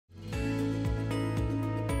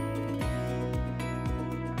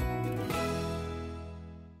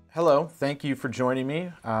Hello, thank you for joining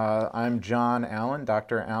me. I'm John Allan,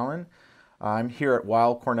 Dr. Allan. I'm here at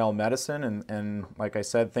Weill Cornell Medicine, and like I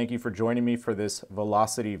said, thank you for joining me for this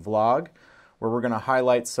Velocity vlog, where we're going to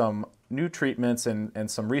highlight some new treatments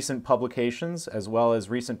and some recent publications, as well as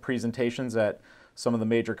recent presentations at some of the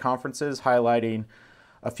major conferences, highlighting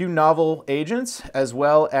a few novel agents, as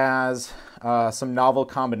well as some novel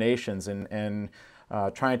combinations, and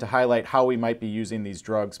trying to highlight how we might be using these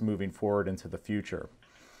drugs moving forward into the future.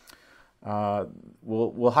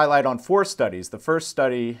 We'll highlight on 4 studies. The first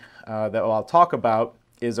study that I'll talk about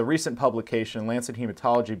is a recent publication in Lancet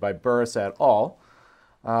Hematology by Burris et al.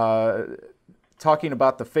 Talking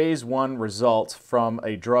about the phase 1 results from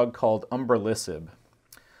a drug called umbralisib.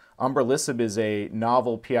 Umbralisib is a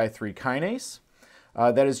novel PI3 kinase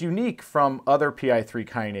that is unique from other PI3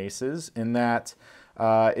 kinases in that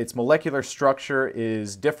its molecular structure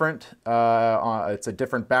is different. It's a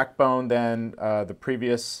different backbone than the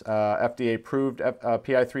previous FDA-approved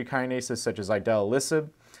PI3 kinases such as idelalisib.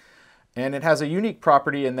 And it has a unique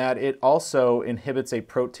property in that it also inhibits a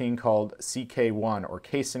protein called CK1, or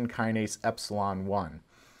casein kinase epsilon 1.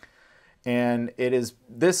 And it is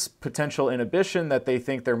this potential inhibition that they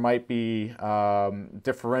think there might be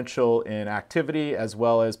differential in activity as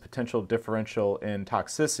well as potential differential in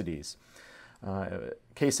toxicities.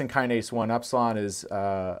 Casein kinase 1 epsilon is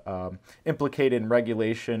implicated in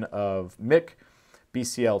regulation of MYC,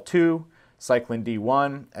 BCL2, cyclin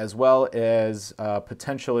D1, as well as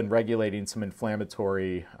potential in regulating some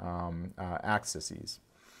inflammatory axes.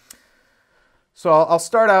 So I'll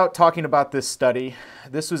start out talking about this study.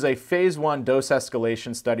 This was a phase 1 dose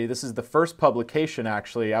escalation study. This is the first publication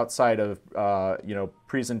actually outside of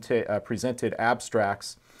presented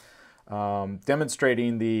abstracts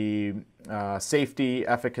demonstrating the safety,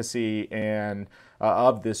 efficacy, and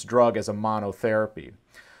of this drug as a monotherapy.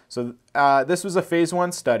 So this was a phase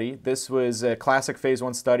 1 study. This was a classic phase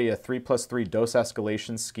 1 study, a 3+3 dose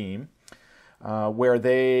escalation scheme, where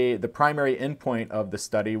the primary endpoint of the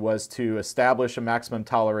study was to establish a maximum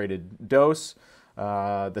tolerated dose,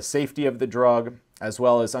 the safety of the drug, as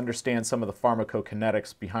well as understand some of the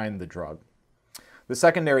pharmacokinetics behind the drug. The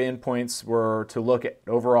secondary endpoints were to look at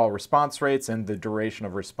overall response rates and the duration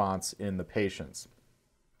of response in the patients.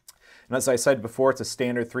 And as I said before, it's a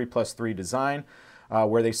standard 3+3 design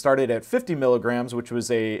where they started at 50 milligrams, which is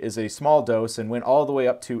a small dose, and went all the way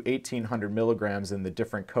up to 1,800 milligrams in the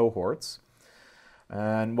different cohorts.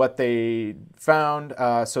 And what they found,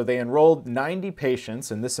 so they enrolled 90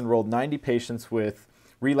 patients, and this enrolled 90 patients with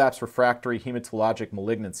relapse refractory hematologic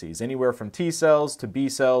malignancies, anywhere from T cells to B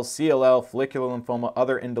cells, CLL, follicular lymphoma,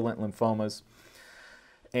 other indolent lymphomas,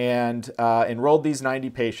 and enrolled these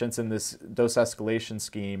 90 patients in this dose escalation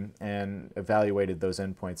scheme and evaluated those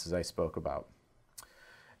endpoints as I spoke about.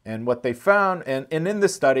 And what they found, and in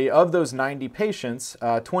this study, of those 90 patients,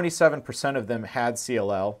 27% of them had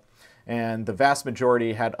CLL, and the vast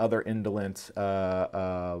majority had other indolent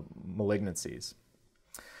malignancies.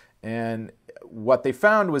 And what they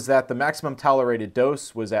found was that the maximum tolerated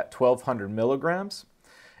dose was at 1,200 milligrams.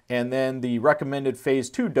 And then the recommended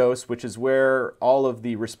phase 2 dose, which is where all of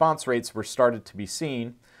the response rates were started to be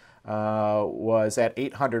seen, was at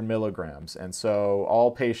 800 milligrams. And so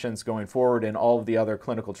all patients going forward in all of the other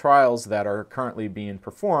clinical trials that are currently being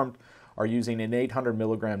performed are using an 800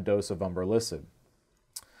 milligram dose of umbralisib.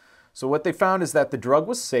 So what they found is that the drug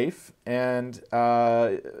was safe and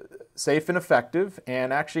effective,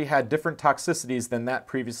 and actually had different toxicities than that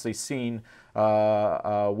previously seen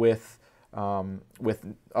with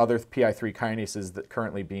other PI3 kinases that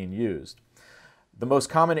currently being used. The most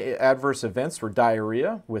common adverse events were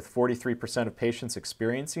diarrhea, with 43% of patients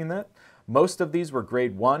experiencing that. Most of these were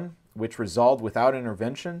grade 1, which resolved without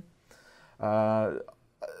intervention.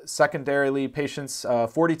 Secondarily,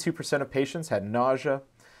 42% of patients had nausea.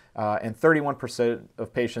 And 31%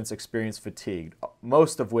 of patients experienced fatigue,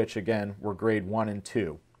 most of which, again, were grade 1 and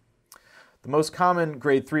 2. The most common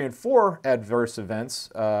grade 3 and 4 adverse events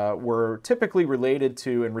were typically related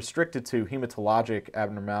to and restricted to hematologic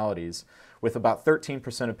abnormalities, with about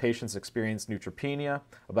 13% of patients experiencing neutropenia,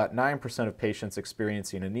 about 9% of patients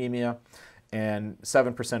experiencing anemia, and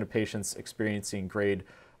 7% of patients experiencing grade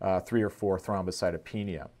 3 or 4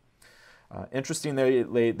 thrombocytopenia.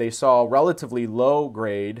 Interestingly, they saw a relatively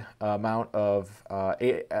low-grade amount of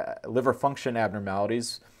liver function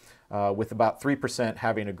abnormalities, with about 3%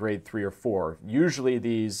 having a grade 3 or 4. Usually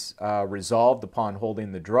these resolved upon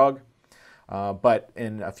holding the drug, but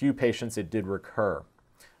in a few patients it did recur.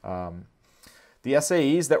 The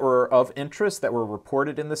SAEs that were of interest that were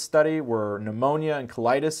reported in this study were pneumonia and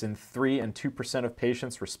colitis in 3% and 2% of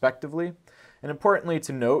patients respectively, And importantly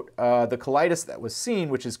to note, the colitis that was seen,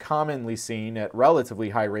 which is commonly seen at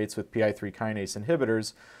relatively high rates with PI3 kinase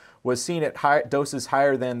inhibitors, was seen at doses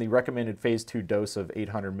higher than the recommended phase 2 dose of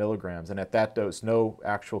 800 milligrams. And at that dose, no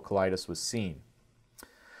actual colitis was seen.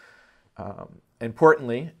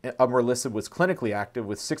 Importantly, umbralisib was clinically active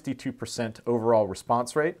with 62% overall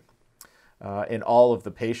response rate in all of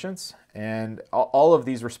the patients. And all of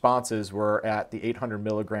these responses were at the 800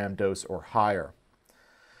 milligram dose or higher.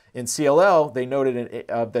 In CLL, they noted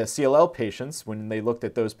of the CLL patients, when they looked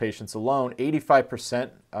at those patients alone,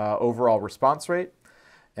 85% overall response rate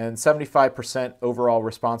and 75% overall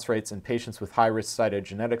response rates in patients with high-risk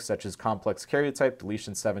cytogenetics such as complex karyotype,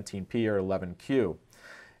 deletion 17p or 11q.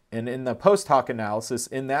 And in the post-hoc analysis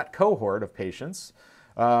in that cohort of patients,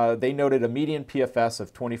 they noted a median PFS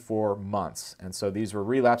of 24 months. And so these were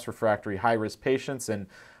relapse refractory high-risk patients, and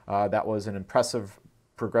that was an impressive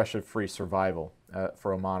progression-free survival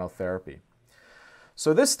for a monotherapy.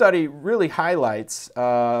 So this study really highlights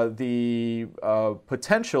the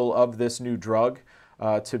potential of this new drug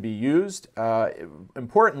to be used.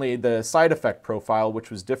 Importantly, the side effect profile,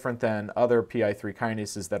 which was different than other PI3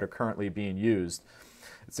 kinases that are currently being used.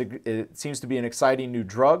 It seems to be an exciting new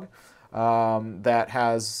drug that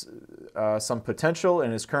has some potential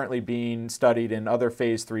and is currently being studied in other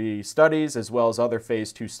phase 3 studies as well as other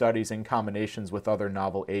phase 2 studies in combinations with other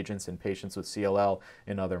novel agents in patients with CLL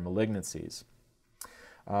and other malignancies.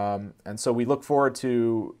 And so we look forward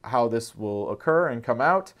to how this will occur and come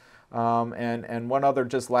out. And one other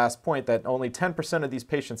just last point, that only 10% of these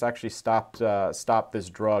patients actually stop this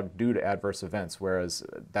drug due to adverse events, whereas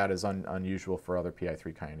that is unusual for other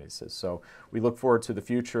PI3 kinases. So we look forward to the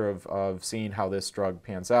future of seeing how this drug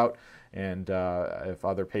pans out and if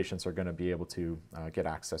other patients are going to be able to get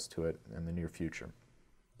access to it in the near future.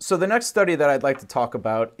 So the next study that I'd like to talk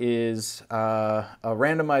about is a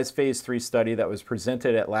randomized phase 3 study that was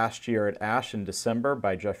presented at last year at ASH in December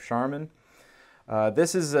by Jeff Sharman.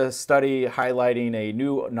 This is a study highlighting a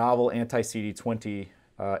new novel anti-CD20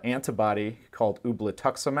 antibody called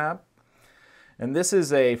ublituximab. And this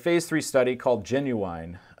is a phase 3 study called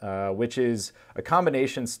Genuine, which is a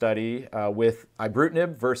combination study with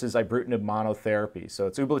ibrutinib versus ibrutinib monotherapy. So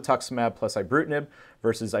it's ublituximab plus ibrutinib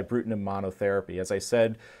versus ibrutinib monotherapy. As I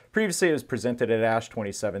said previously, it was presented at ASH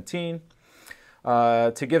 2017.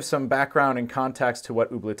 To give some background and context to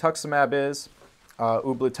what ublituximab is,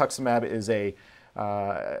 ublituximab is a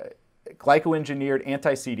glycoengineered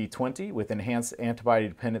anti-CD20 with enhanced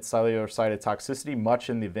antibody-dependent cellular cytotoxicity, much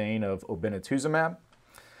in the vein of obinutuzumab.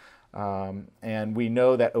 And we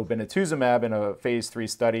know that obinutuzumab in a phase 3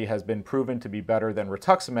 study has been proven to be better than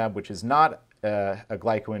rituximab, which is not a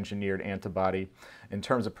glycoengineered antibody, in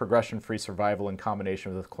terms of progression-free survival in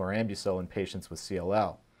combination with chlorambucil in patients with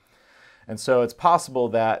CLL. And so it's possible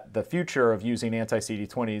that the future of using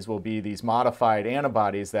anti-CD20s will be these modified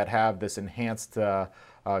antibodies that have this enhanced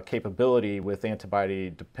capability with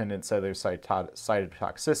antibody-dependent cellular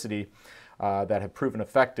cytotoxicity that have proven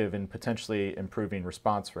effective in potentially improving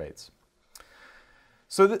response rates.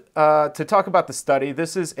 So to talk about the study,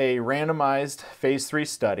 this is a randomized phase 3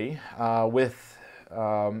 study with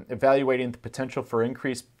evaluating the potential for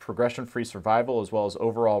increased progression-free survival as well as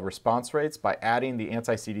overall response rates by adding the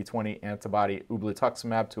anti-CD20 antibody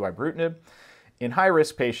ublituximab to ibrutinib in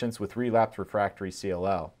high-risk patients with relapsed refractory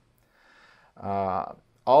CLL.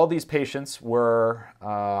 All these patients were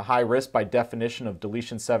high risk by definition of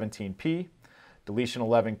deletion 17p, deletion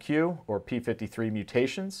 11q, or p53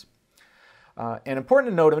 mutations. And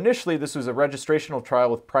important to note, initially this was a registrational trial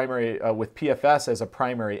with PFS as a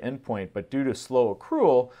primary endpoint, but due to slow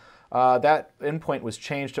accrual, that endpoint was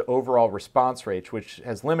changed to overall response rate, which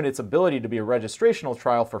has limited its ability to be a registrational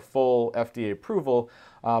trial for full FDA approval,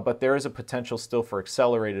 but there is a potential still for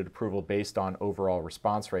accelerated approval based on overall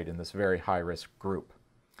response rate in this very high-risk group.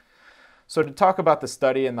 So to talk about the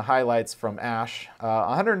study and the highlights from ASH,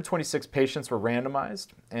 126 patients were randomized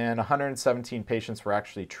and 117 patients were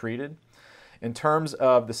actually treated. In terms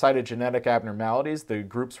of the cytogenetic abnormalities, the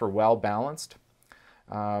groups were well balanced,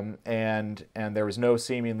 and there was no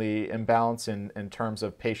seemingly imbalance in terms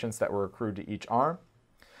of patients that were accrued to each arm.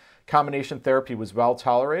 Combination therapy was well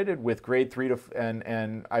tolerated with grade 3 and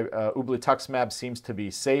ublituximab seems to be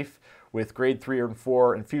safe, with grade 3 and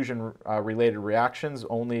 4 infusion-related reactions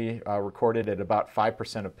only recorded at about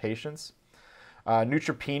 5% of patients.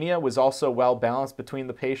 Neutropenia was also well balanced between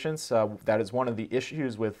the patients. That is one of the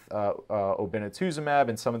issues with obinutuzumab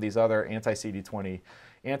and some of these other anti-CD20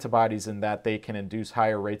 antibodies, in that they can induce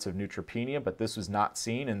higher rates of neutropenia, but this was not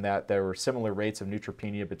seen in that there were similar rates of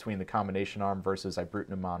neutropenia between the combination arm versus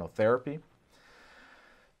ibrutinib monotherapy.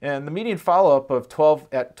 And the median follow-up of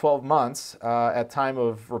 12 months at time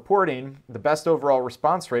of reporting, the best overall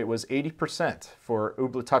response rate was 80% for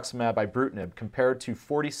ublituximab ibrutinib compared to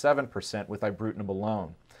 47% with ibrutinib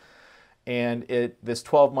alone. And at this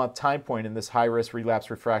 12-month time point in this high-risk relapse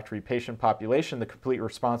refractory patient population, the complete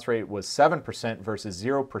response rate was 7% versus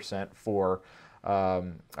 0% for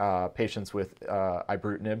patients with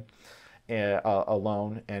ibrutinib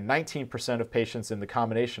alone, and 19% of patients in the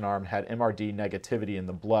combination arm had MRD negativity in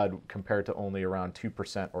the blood compared to only around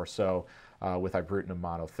 2% or so with ibrutinib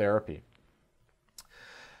monotherapy.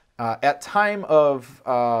 At time of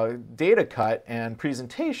data cut and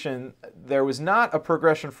presentation, there was not a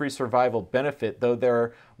progression-free survival benefit, though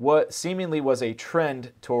there seemingly was a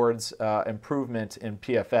trend towards improvement in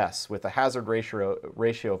PFS with a hazard ratio of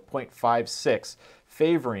 0.56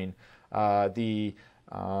 favoring the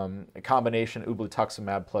combination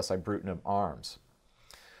ublituximab plus ibrutinib arms.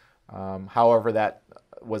 However, that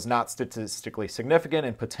was not statistically significant,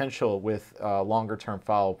 and potential with longer-term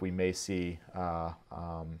follow-up we may see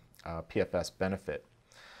PFS benefit.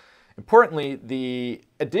 Importantly, the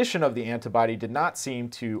addition of the antibody did not seem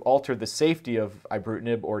to alter the safety of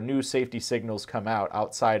ibrutinib, or new safety signals come out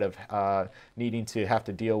outside of needing to have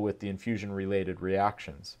to deal with the infusion-related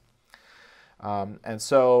reactions. And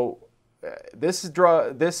so this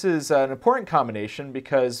is an important combination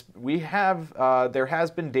because there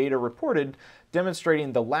has been data reported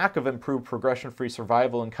demonstrating the lack of improved progression-free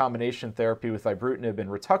survival in combination therapy with ibrutinib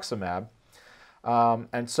and rituximab.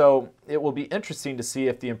 And so it will be interesting to see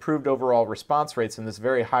if the improved overall response rates in this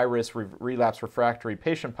very high-risk relapse refractory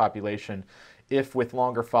patient population, if with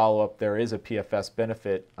longer follow-up there is a PFS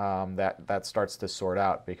benefit that starts to sort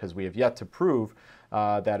out, because we have yet to prove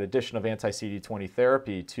that addition of anti-CD20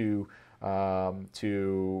 therapy to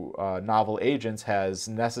novel agents has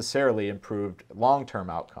necessarily improved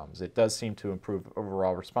long-term outcomes. It does seem to improve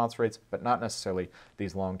overall response rates, but not necessarily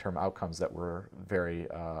these long-term outcomes that we're very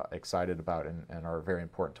excited about and are very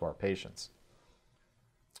important to our patients.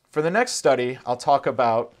 For the next study, I'll talk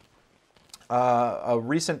about a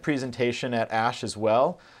recent presentation at ASH as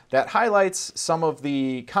well that highlights some of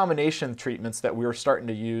the combination treatments that we're starting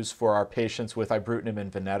to use for our patients with ibrutinib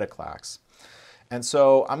and venetoclax. And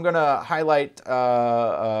so I'm going to highlight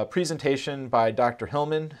a presentation by Dr.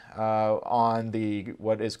 Hillman on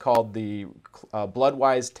what is called the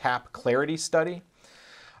Bloodwise TAP Clarity study,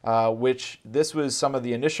 which this was some of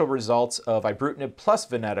the initial results of ibrutinib plus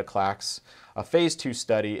venetoclax, a phase 2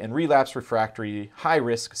 study in relapse refractory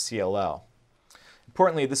high-risk CLL.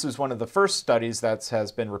 Importantly, this is one of the first studies that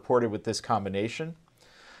has been reported with this combination.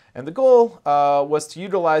 And the goal was to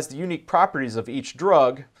utilize the unique properties of each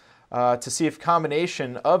drug to see if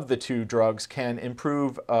combination of the two drugs can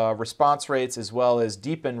improve response rates as well as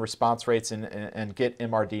deepen response rates and get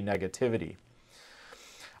MRD negativity.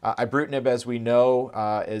 Ibrutinib, as we know,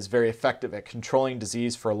 is very effective at controlling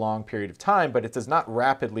disease for a long period of time, but it does not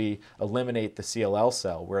rapidly eliminate the CLL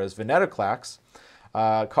cell, whereas venetoclax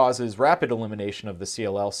causes rapid elimination of the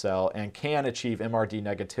CLL cell and can achieve MRD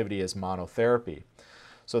negativity as monotherapy.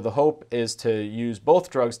 So the hope is to use both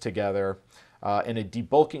drugs together in a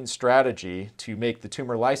debulking strategy to make the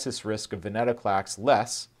tumor lysis risk of venetoclax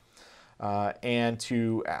less and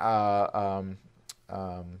to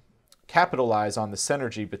capitalize on the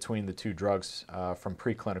synergy between the two drugs from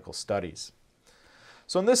preclinical studies.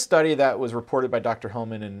 So in this study that was reported by Dr.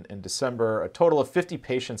 Hillman in December, a total of 50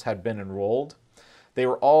 patients had been enrolled. They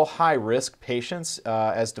were all high-risk patients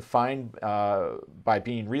as defined by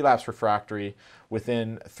being relapse refractory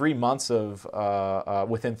within 3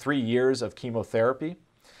 years of chemotherapy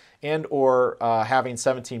and or having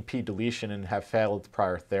 17p deletion and have failed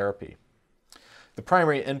prior therapy. The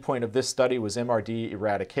primary endpoint of this study was MRD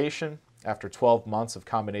eradication after 12 months of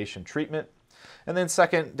combination treatment. And then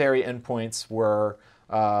secondary endpoints were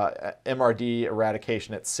MRD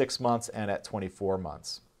eradication at 6 months and at 24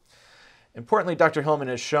 months. Importantly, Dr. Hillman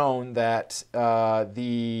has shown that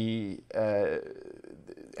the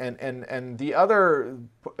other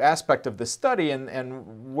aspect of the study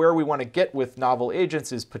and where we want to get with novel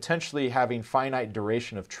agents is potentially having finite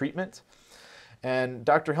duration of treatment. And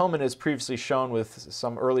Dr. Hillman has previously shown with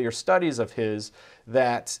some earlier studies of his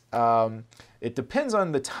that it depends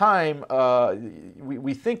on the time.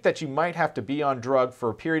 We think that you might have to be on drug for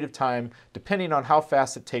a period of time depending on how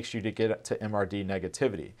fast it takes you to get to MRD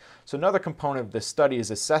negativity. So another component of this study is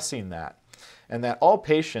assessing that, and that all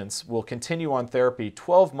patients will continue on therapy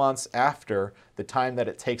 12 months after the time that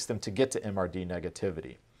it takes them to get to MRD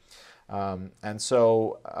negativity.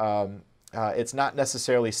 it's not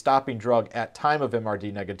necessarily stopping drug at time of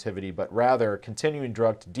MRD negativity, but rather continuing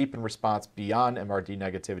drug to deepen response beyond MRD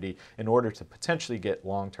negativity in order to potentially get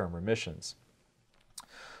long-term remissions.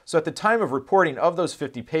 So at the time of reporting of those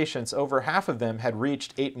 50 patients, over half of them had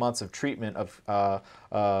reached 8 months of treatment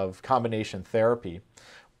of combination therapy.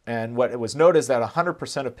 And what it was noted is that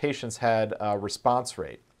 100% of patients had a response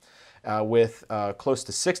rate, with close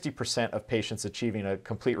to 60% of patients achieving a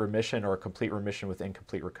complete remission or a complete remission with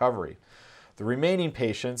incomplete recovery. The remaining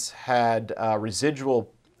patients had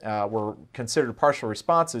were considered partial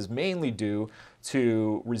responses, mainly due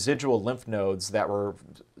to residual lymph nodes that were,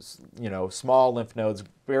 small lymph nodes,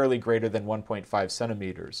 barely greater than 1.5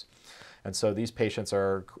 centimeters. And so these patients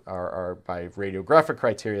are by radiographic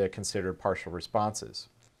criteria, considered partial responses.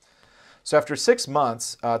 So after 6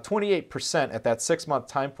 months, 28% at that 6-month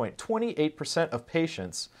time point, 28% of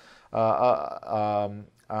patients that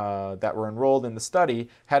were enrolled in the study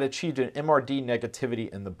had achieved an MRD negativity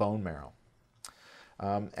in the bone marrow.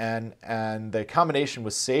 And the combination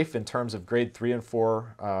was safe in terms of grade 3 and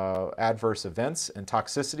 4 adverse events and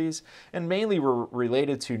toxicities, and mainly were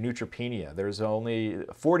related to neutropenia. There's only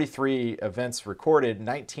 43 events recorded,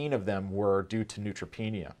 19 of them were due to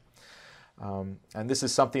neutropenia. And this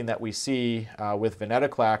is something that we see with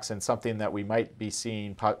venetoclax, and something that we might be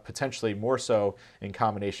seeing potentially more so in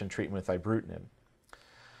combination treatment with ibrutinib.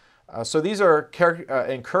 So these are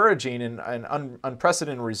encouraging and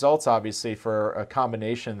unprecedented results, obviously, for a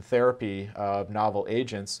combination therapy of novel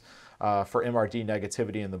agents for MRD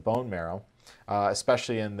negativity in the bone marrow,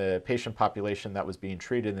 especially in the patient population that was being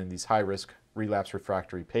treated in these high-risk relapse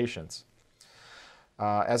refractory patients.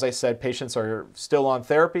 As I said, patients are still on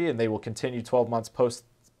therapy, and they will continue 12 months post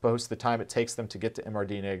the time it takes them to get to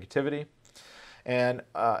MRD negativity. And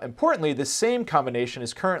importantly, this same combination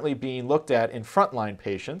is currently being looked at in frontline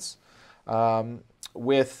patients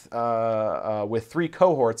with 3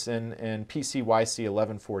 cohorts in PCYC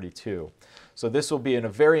 1142. So this will be a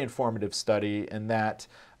very informative study in that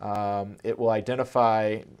it will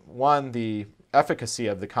identify, 1, the efficacy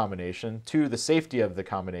of the combination, 2, the safety of the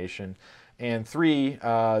combination, and 3,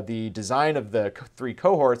 the design of the 3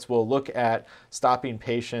 cohorts will look at stopping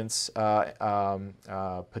patients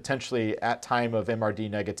potentially at time of MRD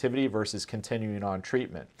negativity versus continuing on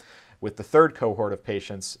treatment, with the 3rd cohort of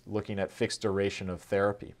patients looking at fixed duration of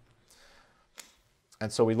therapy.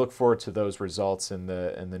 And so we look forward to those results in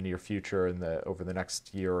the near future. Over the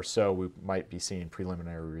next year or so, we might be seeing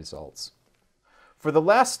preliminary results. For the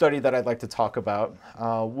last study that I'd like to talk about,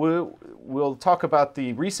 we'll talk about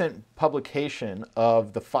the recent publication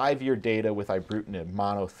of the 5-year data with ibrutinib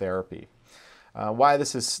monotherapy. Why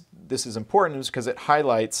this is important is because it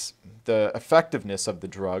highlights the effectiveness of the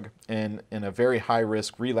drug in a very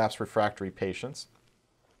high-risk relapse refractory patients,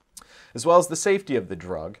 as well as the safety of the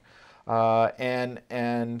drug, and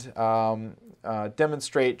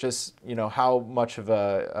demonstrate just how much of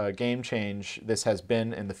a game change this has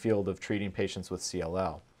been in the field of treating patients with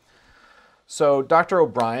CLL. So Dr.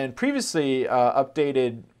 O'Brien previously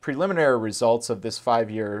updated preliminary results of this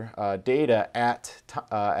 5-year data at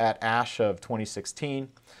ASH of 2016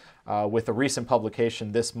 with a recent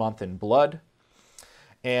publication this month in Blood.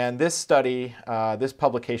 And this study, this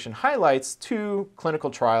publication highlights 2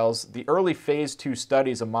 clinical trials, the early phase 2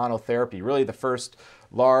 studies of monotherapy, really the first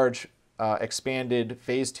large expanded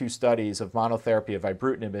phase 2 studies of monotherapy of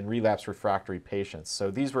ibrutinib in relapse refractory patients.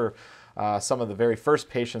 So these were some of the very first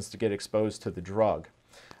patients to get exposed to the drug,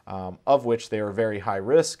 of which they were very high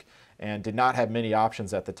risk and did not have many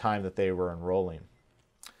options at the time that they were enrolling.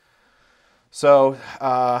 So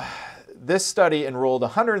this study enrolled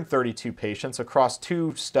 132 patients across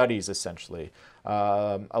 2 studies, essentially.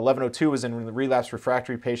 1102 was in relapse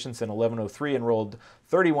refractory patients, and 1103 enrolled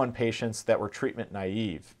 31 patients that were treatment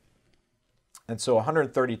naive. And so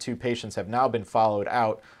 132 patients have now been followed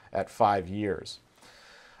out at 5 years.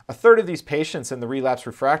 A third of these patients in the relapse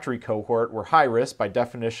refractory cohort were high risk by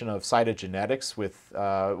definition of cytogenetics, with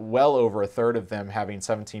well over a third of them having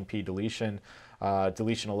 17p deletion,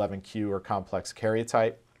 deletion 11q, or complex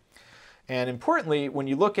karyotype. And importantly, when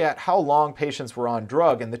you look at how long patients were on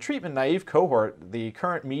drug, in the treatment-naive cohort, the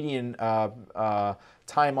current median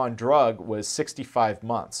time on drug was 65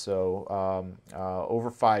 months, so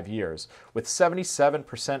over 5 years, with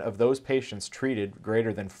 77% of those patients treated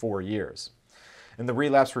greater than 4 years. In the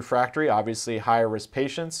relapse refractory, obviously higher risk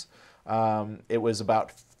patients, it was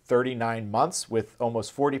about 39 months, with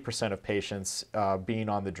almost 40% of patients being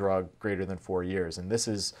on the drug greater than 4 years. And this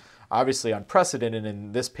is obviously unprecedented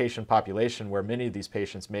in this patient population, where many of these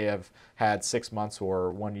patients may have had 6 months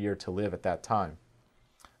or 1 year to live at that time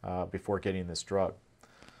before getting this drug.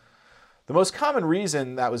 The most common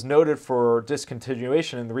reason that was noted for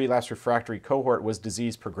discontinuation in the relapse refractory cohort was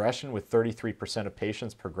disease progression, with 33% of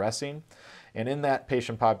patients progressing. And in that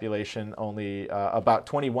patient population, only about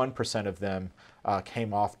 21% of them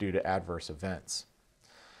came off due to adverse events.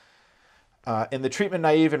 In the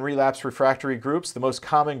treatment-naive and relapse refractory groups, the most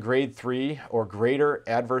common grade 3 or greater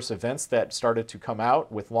adverse events that started to come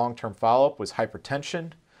out with long-term follow-up was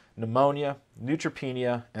hypertension, pneumonia,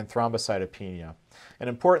 neutropenia, and thrombocytopenia. And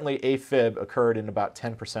importantly, AFib occurred in about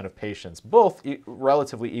 10% of patients, both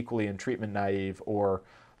relatively equally in treatment-naive or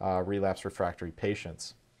relapse refractory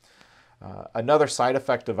patients. Another side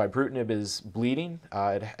effect of ibrutinib is bleeding.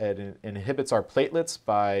 It inhibits our platelets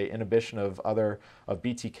by inhibition of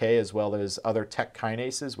BTK as well as other TEC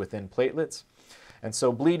kinases within platelets. And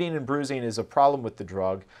so bleeding and bruising is a problem with the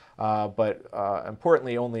drug, but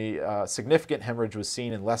importantly, only significant hemorrhage was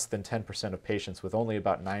seen in less than 10% of patients, with only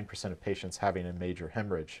about 9% of patients having a major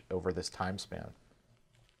hemorrhage over this time span.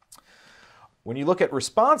 When you look at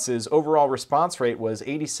responses, overall response rate was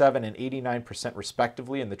 87% and 89%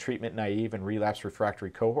 respectively in the treatment-naive and relapse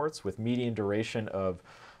refractory cohorts, with median duration of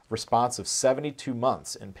response of 72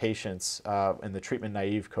 months in patients in the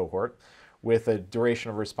treatment-naive cohort, with a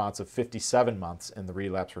duration of response of 57 months in the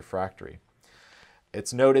relapse refractory.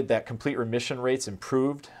 It's noted that complete remission rates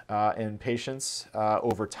improved in patients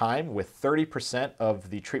over time, with 30%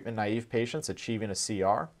 of the treatment-naive patients achieving a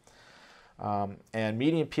CR. And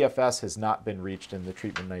median PFS has not been reached in the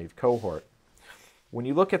treatment-naive cohort. When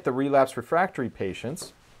you look at the relapse refractory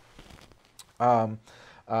patients,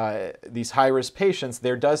 these high-risk patients,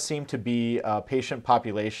 there does seem to be a patient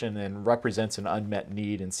population and represents an unmet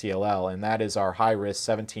need in CLL, and that is our high-risk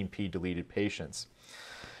 17p deleted patients.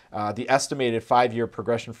 The estimated 5-year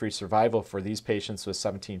progression-free survival for these patients with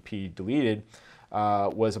 17p deleted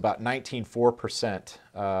was about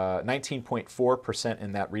 19.4%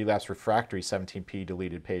 in that relapse refractory 17p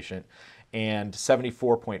deleted patient, and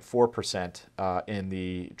 74.4% in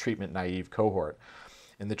the treatment-naive cohort.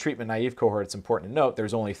 In the treatment-naive cohort, it's important to note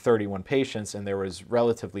there's only 31 patients, and there was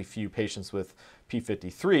relatively few patients with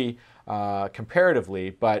p53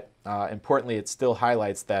 comparatively, but importantly, it still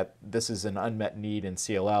highlights that this is an unmet need in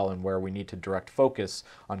CLL and where we need to direct focus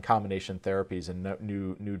on combination therapies and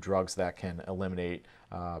new drugs that can eliminate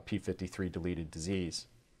p53 deleted disease.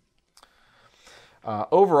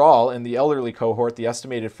 Overall, in the elderly cohort, the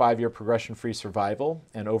estimated 5-year progression-free survival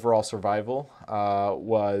and overall survival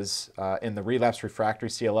was in the relapse refractory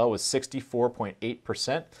CLL was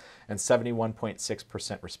 64.8% and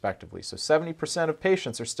 71.6% respectively. So 70% of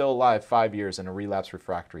patients are still alive 5 years in a relapse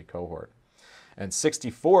refractory cohort, and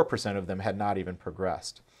 64% of them had not even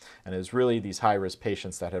progressed. And it was really these high-risk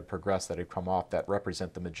patients that had progressed, that had come off, that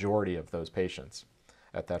represent the majority of those patients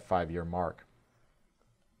at that 5-year mark.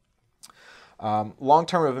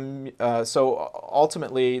 Long-term, so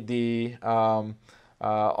ultimately the end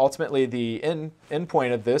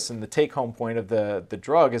point of this and the take-home point of the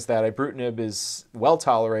drug is that ibrutinib is well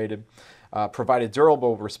tolerated, provided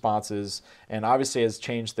durable responses, and obviously has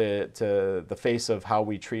changed the face of how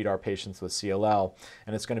we treat our patients with CLL.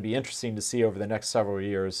 And it's going to be interesting to see over the next several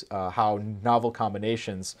years how novel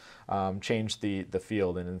combinations change the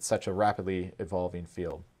field, and in such a rapidly evolving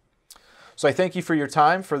field. So I thank you for your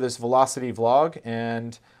time for this Velocity vlog,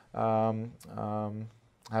 and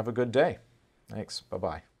have a good day. Thanks.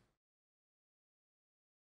 Bye-bye.